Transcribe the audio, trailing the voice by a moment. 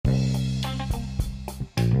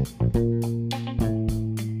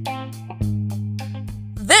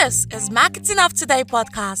This is Marketing of Today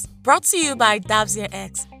podcast, brought to you by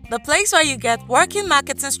DavsierX, the place where you get working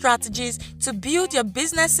marketing strategies to build your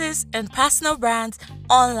businesses and personal brands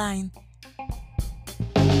online.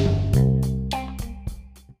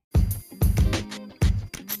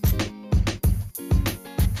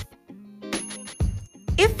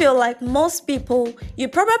 If you're like most people, you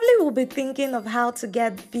probably will be thinking of how to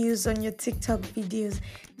get views on your TikTok videos.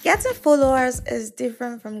 Getting followers is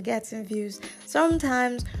different from getting views.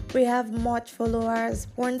 Sometimes we have much followers,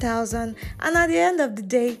 1,000, and at the end of the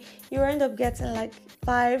day, you end up getting like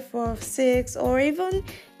 5 or 6 or even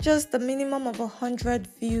just the minimum of 100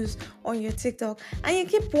 views on your TikTok. And you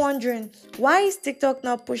keep wondering, why is TikTok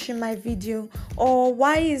not pushing my video? Or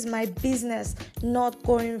why is my business not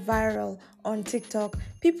going viral on TikTok?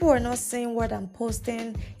 People are not seeing what I'm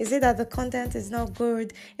posting. Is it that the content is not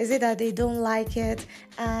good? Is it that they don't like it?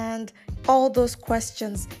 And all those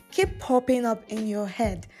questions keep popping up in your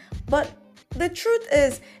head. But the truth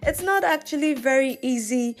is, it's not actually very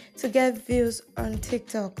easy to get views on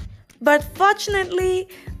TikTok. But fortunately,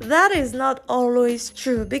 that is not always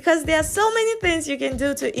true, because there are so many things you can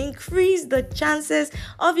do to increase the chances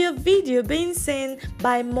of your video being seen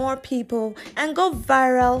by more people and go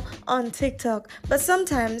viral on TikTok. But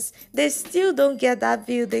sometimes they still don't get that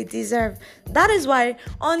view they deserve. That is why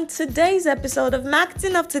on today's episode of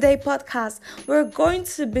Marketing of Today podcast, we're going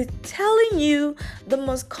to be telling you the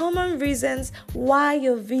most common reasons why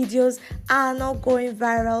your videos are not going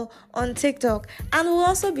viral on TikTok. And we'll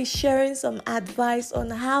also be sharing some advice on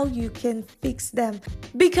how you can fix them,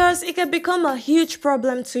 because it can become a huge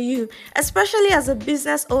problem to you, especially as a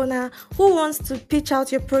business owner who wants to pitch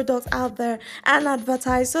out your product out there and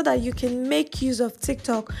advertise so that you can make use of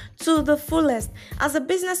TikTok to the fullest. As a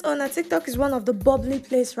business owner, TikTok is one of the bubbly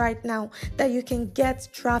places right now that you can get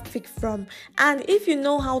traffic from, and if you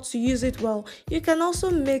know how to use it well, you can also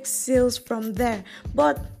make sales from there.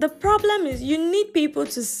 But the problem is, you need people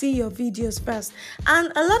to see your videos first.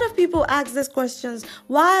 And a lot of people ask these questions: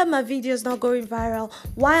 why are my videos not going viral?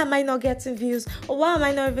 Why am I not getting views? Or why am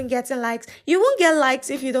I not even getting likes? You won't get likes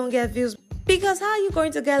if you don't get views, because how are you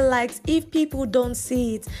going to get likes if people don't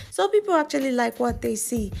see it? So people actually like what they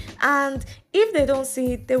see, and if they don't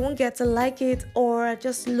see it, they won't get to like it or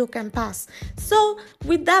just look and pass. So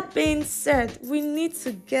with that being said, we need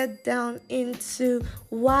to get down into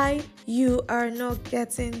why you are not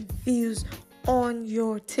getting views on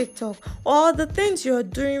your TikTok, or the things you're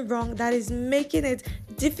doing wrong that is making it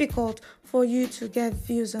difficult for you to get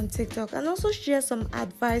views on TikTok, and also share some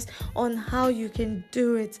advice on how you can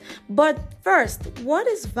do it. But first, what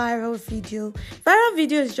is viral video? Viral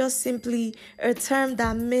video is just simply a term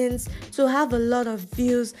that means to have a lot of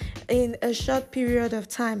views in a short period of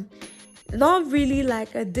time. Not really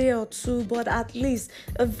like a day or two, but at least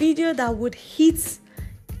a video that would hit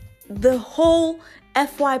the whole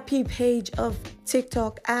FYP page of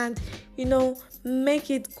TikTok and make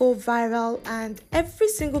it go viral, and every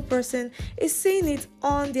single person is seeing it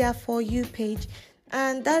on their For You page.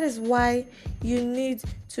 And that is why you need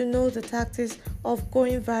to know the tactics of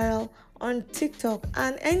going viral on TikTok.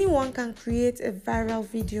 And anyone can create a viral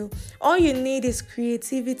video. All you need is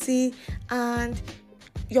creativity and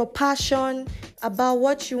your passion about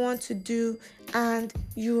what you want to do, and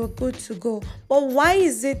you are good to go. But why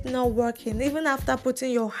is it not working? Even after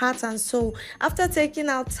putting your heart and soul, after taking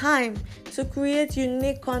out time to create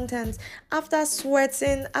unique content, after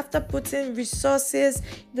sweating, after putting resources,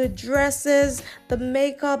 the dresses, the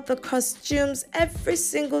makeup, the costumes, every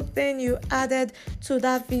single thing you added to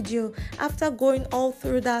that video, after going all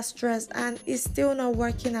through that stress, and it's still not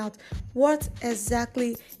working out? What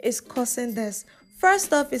exactly is causing this?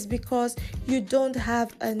 First off, is because you don't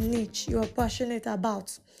have a niche you're passionate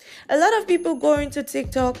about. A lot of people go into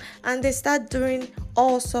TikTok and they start doing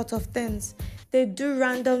all sorts of things. They do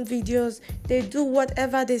random videos, they do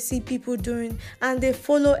whatever they see people doing, and they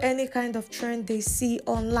follow any kind of trend they see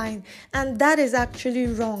online. And that is actually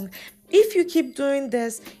wrong. If you keep doing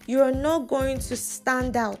this, you are not going to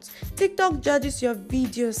stand out. TikTok judges your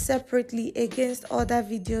videos separately against other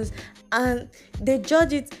videos, and they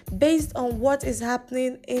judge it based on what is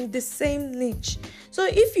happening in the same niche. So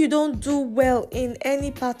if you don't do well in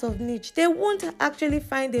any part of niche, they won't actually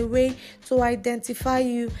find a way to identify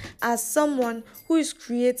you as someone who is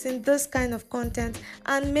creating this kind of content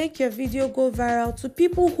and make your video go viral to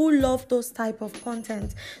people who love those type of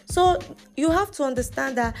content. So you have to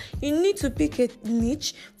understand that you need to pick a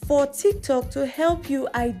niche for TikTok to help you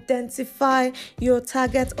identify your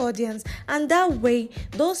target audience, and that way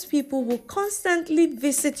those people will constantly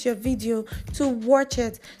visit your video to watch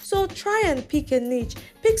it. So try and pick a niche niche.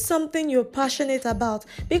 Pick something you're passionate about,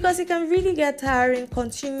 because it can really get tiring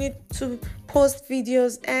continue to post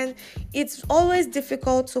videos, and it's always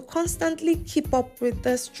difficult to constantly keep up with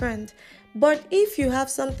this trend. But if you have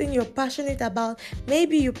something you're passionate about,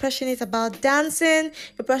 maybe you're passionate about dancing,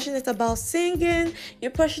 you're passionate about singing,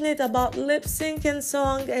 you're passionate about lip syncing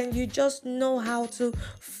song, and you just know how to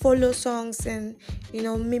follow songs and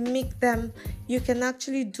mimic them, you can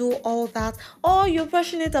actually do all that. Or you're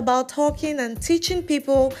passionate about talking and teaching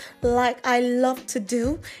people like I love to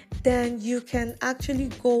do, then you can actually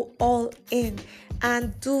go all in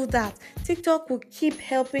and do that. TikTok will keep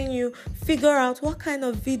helping you figure out what kind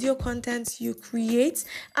of video content you create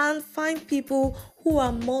and find people who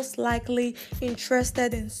are most likely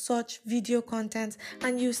interested in such video content,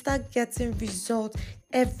 and you start getting results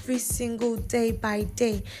every single day by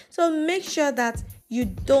day. So make sure that you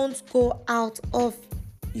don't go out of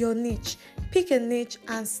your niche. Pick a niche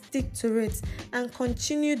and stick to it and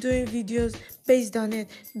continue doing videos based on it.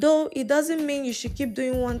 Though it doesn't mean you should keep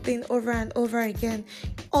doing one thing over and over again.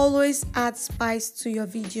 Always add spice to your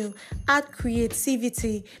video, add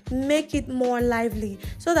creativity, make it more lively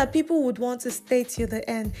so that people would want to stay till the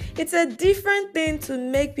end. It's a different thing to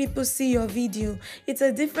make people see your video. It's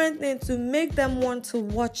a different thing to make them want to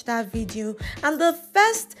watch that video. And the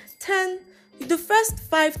first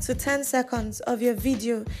 5 to 10 seconds of your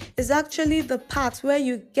video is actually the part where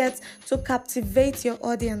you get to captivate your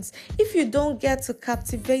audience. If you don't get to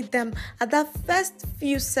captivate them at that first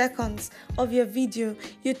few seconds of your video,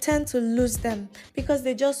 you tend to lose them because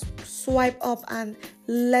they just swipe up and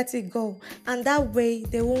let it go, and that way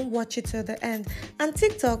they won't watch it to the end. And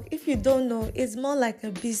TikTok, if you don't know, is more like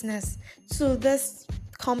a business to this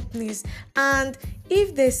companies, and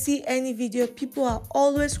if they see any video people are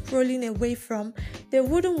always scrolling away from, they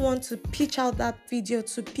wouldn't want to pitch out that video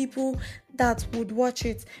to people that would watch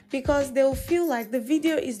it, because they'll feel like the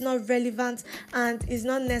video is not relevant and is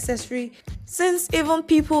not necessary, since even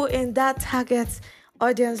people in that target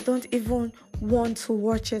audience don't even want to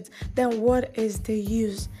watch it. Then what is the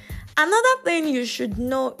use? Another thing you should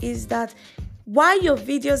know is that why your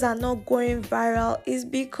videos are not going viral is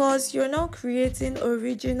because you're not creating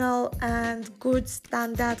original and good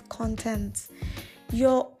standard content.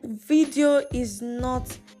 Your video is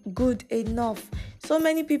not good enough. So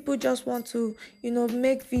many people just want to,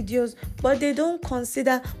 make videos, but they don't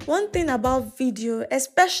consider one thing about video,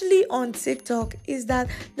 especially on TikTok, is that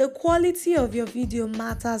the quality of your video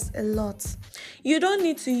matters a lot. You don't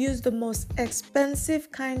need to use the most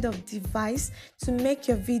expensive kind of device to make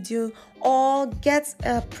your video, or get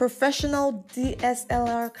a professional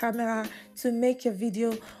DSLR camera to make your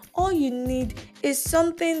video. All you need is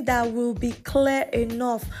something that will be clear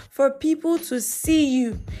enough for people to see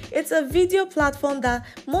you. It's a video platform that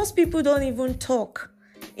most people don't even talk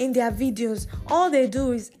in their videos. All they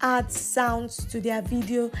do is add sounds to their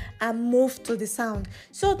video and move to the sound.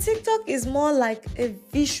 So TikTok is more like a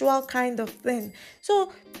visual kind of thing.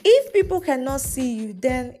 So if people cannot see you,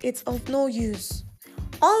 then it's of no use.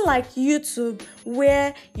 Unlike YouTube,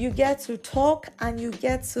 where you get to talk and you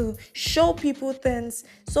get to show people things,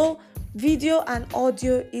 so video and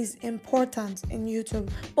audio is important in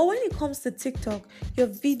YouTube. But when it comes to TikTok, your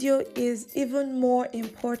video is even more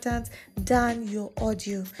important than your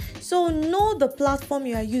audio. So know the platform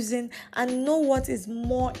you are using and know what is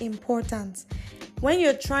more important. When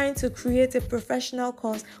you're trying to create a professional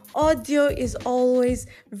course, audio is always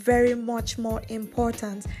very much more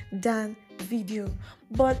important than video.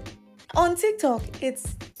 But on TikTok,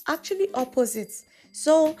 it's actually opposite.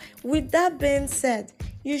 So with that being said,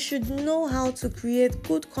 you should know how to create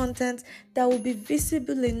good content that will be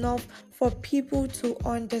visible enough for people to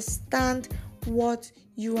understand what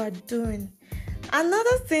you are doing.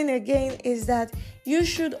 Another thing again is that you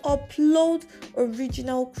should upload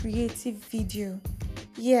original creative video.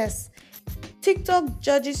 Yes, TikTok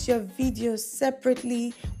judges your videos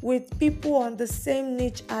separately with people on the same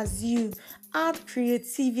niche as you. Add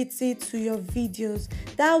creativity to your videos.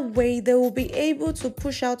 That way, they will be able to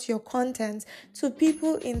push out your content to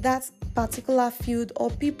people in that particular field or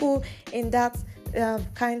people in that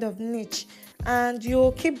kind of niche, and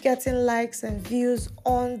you'll keep getting likes and views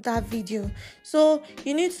on that video. So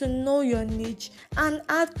you need to know your niche and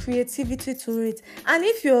add creativity to it. And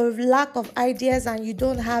if you're lack of ideas and you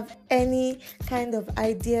don't have any kind of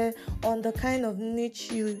idea on the kind of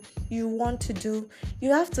niche you want to do,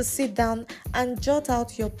 you have to sit down and jot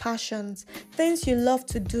out your passions, things you love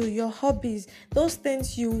to do, your hobbies, those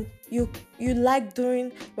things you you like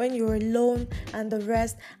doing when you're alone and the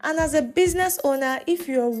rest. And as a business owner, if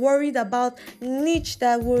you're worried about niche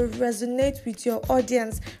that will resonate with your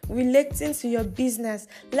audience relating to your business,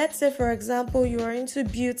 let's say for example you are into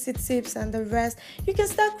beauty tips and the rest, you can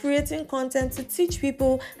start creating content to teach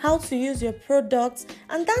people how to use your products,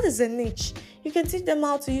 and that is a niche. You can teach them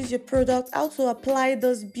how to use your product, how to apply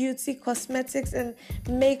those beauty cosmetics and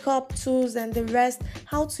makeup tools and the rest,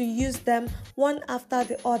 how to use them one after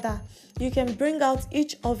the other. You can bring out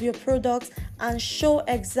each of your products and show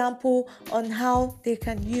example on how they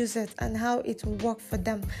can use it and how it will work for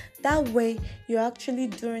them. That way, you're actually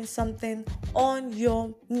doing something on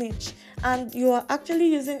your niche, and you are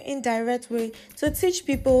actually using indirect way to teach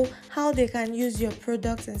people how they can use your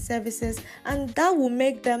products and services, and that will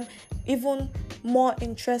make them even more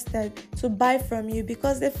interested to buy from you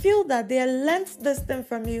because they feel that they learned this thing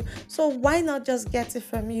from you, so why not just get it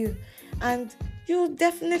from you? And you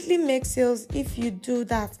definitely make sales if you do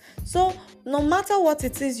that. So no matter what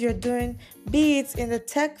it is you're doing, be it in the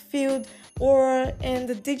tech field or in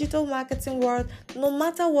the digital marketing world, no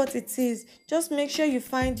matter what it is, just make sure you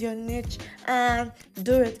find your niche and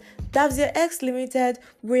do it. Davzia X Limited,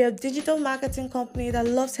 we're a digital marketing company that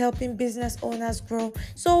loves helping business owners grow.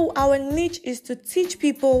 So our niche is to teach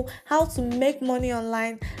people how to make money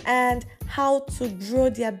online and how to grow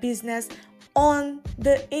their business on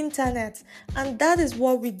the internet, and that is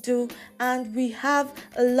what we do. And we have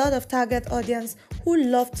a lot of target audience who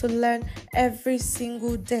love to learn every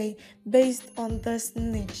single day based on this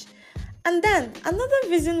niche. And then another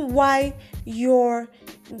reason why your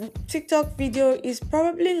TikTok video is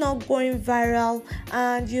probably not going viral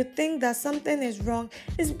and you think that something is wrong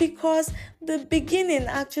is because the beginning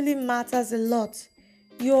actually matters a lot.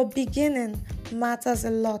 Your beginning matters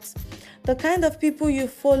a lot. The kind of people you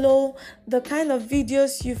follow, the kind of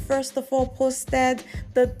videos you first of all posted,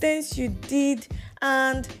 the things you did,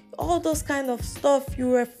 and all those kind of stuff you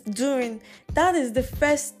were doing, that is the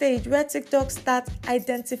first stage where TikTok starts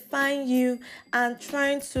identifying you and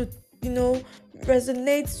trying to,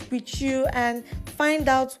 resonate with you and find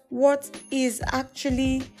out what is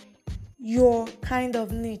actually your kind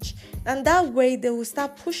of niche. And that way they will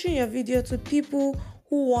start pushing your video to people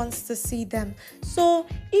who wants to see them. So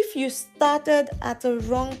if you started at a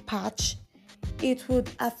wrong patch, it would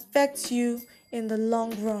affect you in the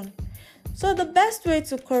long run. So the best way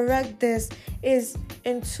to correct this is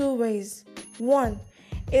in two ways. One,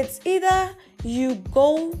 it's either you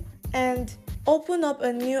go and open up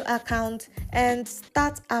a new account and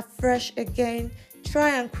start afresh again, try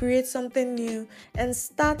and create something new and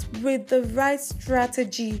start with the right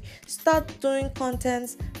strategy, start doing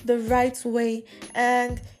content the right way,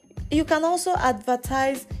 and you can also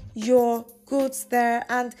advertise your goods there,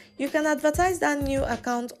 and you can advertise that new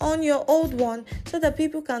account on your old one so that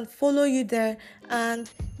people can follow you there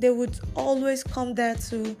and they would always come there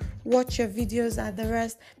to watch your videos and the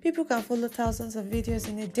rest. People can follow thousands of videos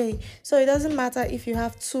in a day, so it doesn't matter if you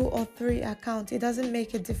have 2 or 3 accounts. It doesn't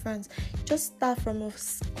make a difference. Just start from a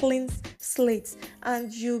clean slate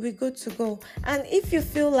and you'll be good to go. And if you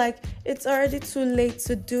feel like it's already too late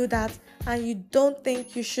to do that and you don't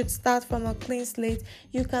think you should start from a clean slate,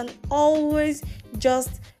 you can always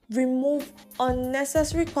just remove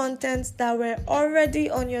unnecessary content that were already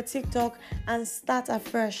on your TikTok and start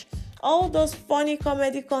afresh. All those funny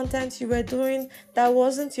comedy content you were doing that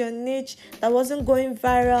wasn't your niche, that wasn't going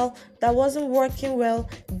viral, that wasn't working well,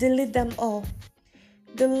 delete them all.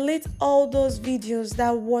 Delete all those videos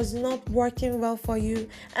that was not working well for you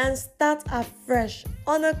and start afresh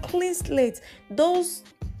on a clean slate. Those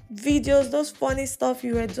videos, those funny stuff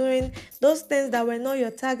you were doing, those things that were not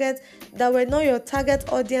your target,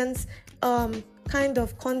 audience kind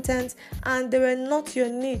of content, and they were not your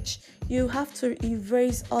niche, you have to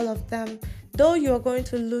erase all of them. Though you're going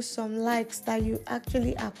to lose some likes that you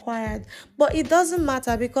actually acquired, but it doesn't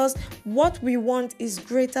matter because what we want is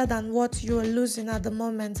greater than what you're losing at the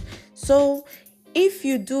moment. So if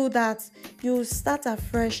you do that, you start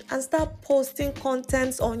afresh and start posting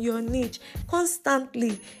contents on your niche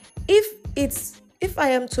constantly. If I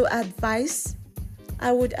am to advise,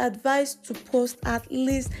 I would advise to post at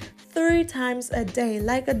least 3 times a day,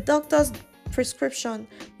 like a doctor's prescription: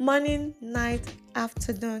 morning, night,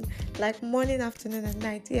 afternoon, like morning, afternoon, and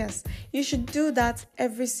night. Yes, you should do that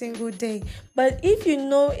every single day. But if you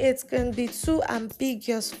know it can be too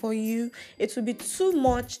ambiguous for you, it will be too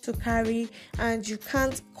much to carry, and you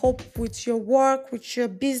can't cope with your work, with your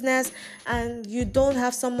business, and you don't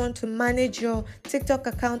have someone to manage your TikTok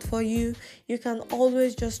account for you, you can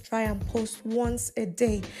always just try and post once a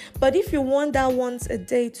day. But if you want that once a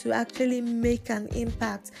day to actually make an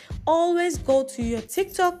impact, always go to your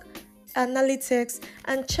TikTok analytics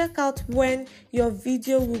and check out when your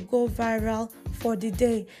video will go viral for the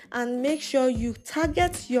day, and make sure you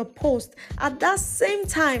target your post at that same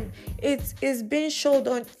time it is being showed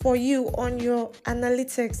on for you on your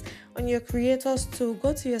analytics on your creators tool.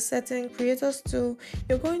 Go to your setting, creators tool.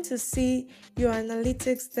 You're going to see your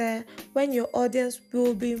analytics there when your audience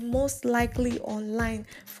will be most likely online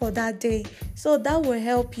for that day. So that will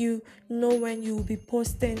help you know when you will be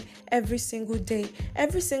posting every single day.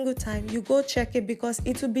 Every single time you go check it, because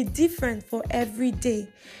it will be different for every day.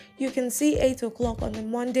 You can see 8 o'clock on a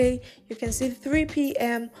Monday, you can see 3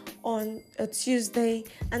 p.m. on a Tuesday,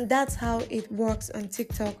 and that's how it works on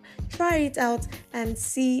TikTok. Try it out and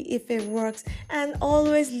see if it works, and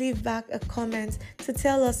always leave back a comment to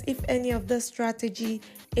tell us if any of the strategy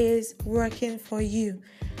is working for you.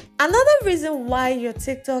 Another reason why your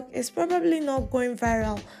TikTok is probably not going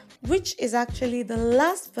viral, which is actually the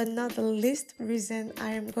last but not the least reason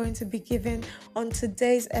I am going to be giving on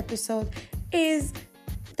today's episode, is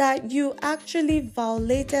that you actually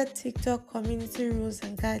violated TikTok community rules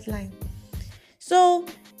and guidelines. So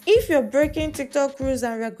if you're breaking TikTok rules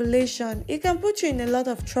and regulation, it can put you in a lot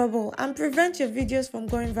of trouble and prevent your videos from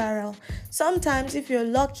going viral. Sometimes, if you're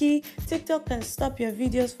lucky, TikTok can stop your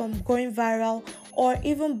videos from going viral or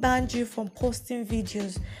even ban you from posting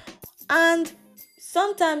videos. And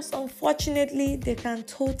sometimes, unfortunately, they can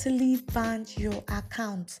totally ban your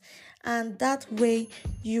account. And that way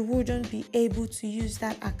you wouldn't be able to use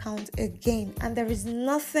that account again, and there is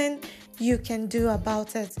nothing you can do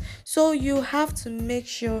about it. So you have to make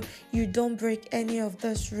sure you don't break any of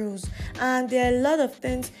those rules, and there are a lot of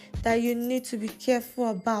things that you need to be careful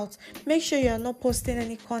about. Make sure you're not posting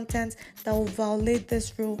any content that will violate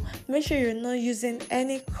this rule. Make sure you're not using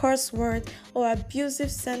any curse word or abusive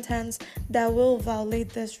sentence that will violate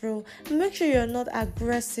this rule. Make sure you're not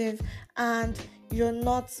aggressive and you're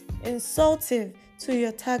not insultive to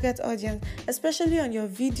your target audience, especially on your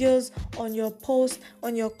videos, on your posts,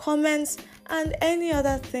 on your comments, and any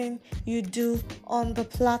other thing you do on the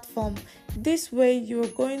platform. This way, you're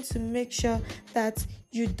going to make sure that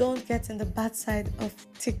you don't get in the bad side of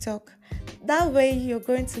TikTok. That way, you're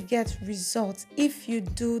going to get results if you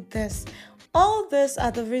do this. All these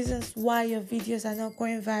are the reasons why your videos are not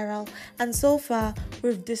going viral, and so far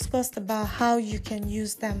we've discussed about how you can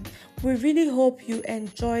use them. We really hope you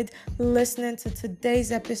enjoyed listening to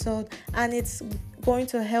today's episode, and it's going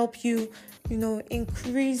to help you,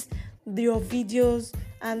 increase your videos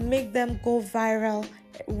and make them go viral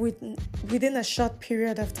within a short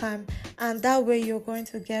period of time, and that way you're going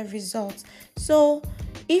to get results. So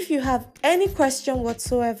if you have any question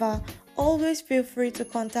whatsoever, always feel free to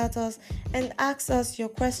contact us and ask us your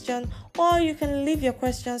question, or you can leave your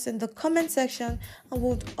questions in the comment section and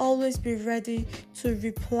we'll always be ready to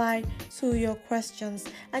reply to your questions.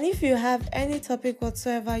 And if you have any topic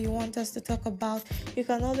whatsoever you want us to talk about, you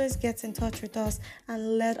can always get in touch with us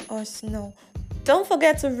and let us know. Don't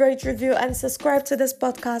forget to rate, review, and subscribe to this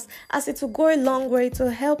podcast, as it will go a long way to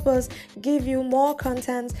help us give you more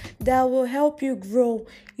content that will help you grow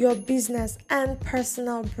your business and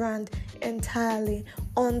personal brand entirely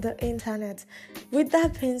on the internet. With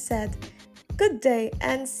that being said, good day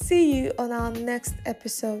and see you on our next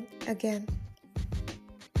episode again.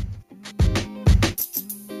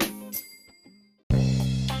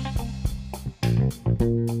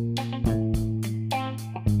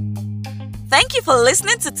 Thank you for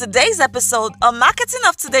listening to today's episode of Marketing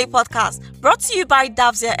of Today podcast, brought to you by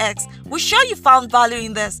Davzia X. We're sure you found value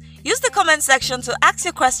in this. Use the comment section to ask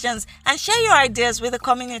your questions and share your ideas with the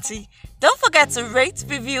community. Don't forget to rate,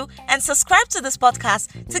 review, and subscribe to this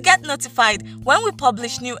podcast to get notified when we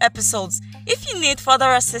publish new episodes. If you need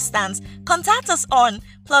further assistance, contact us on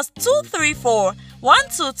 +234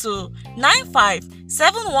 122 95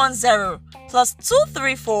 710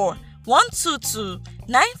 +234 122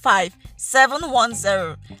 95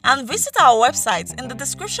 710, and visit our website in the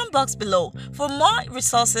description box below for more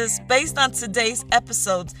resources based on today's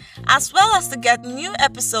episodes, as well as to get new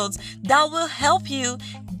episodes that will help you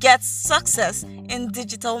get success in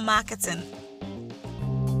digital marketing.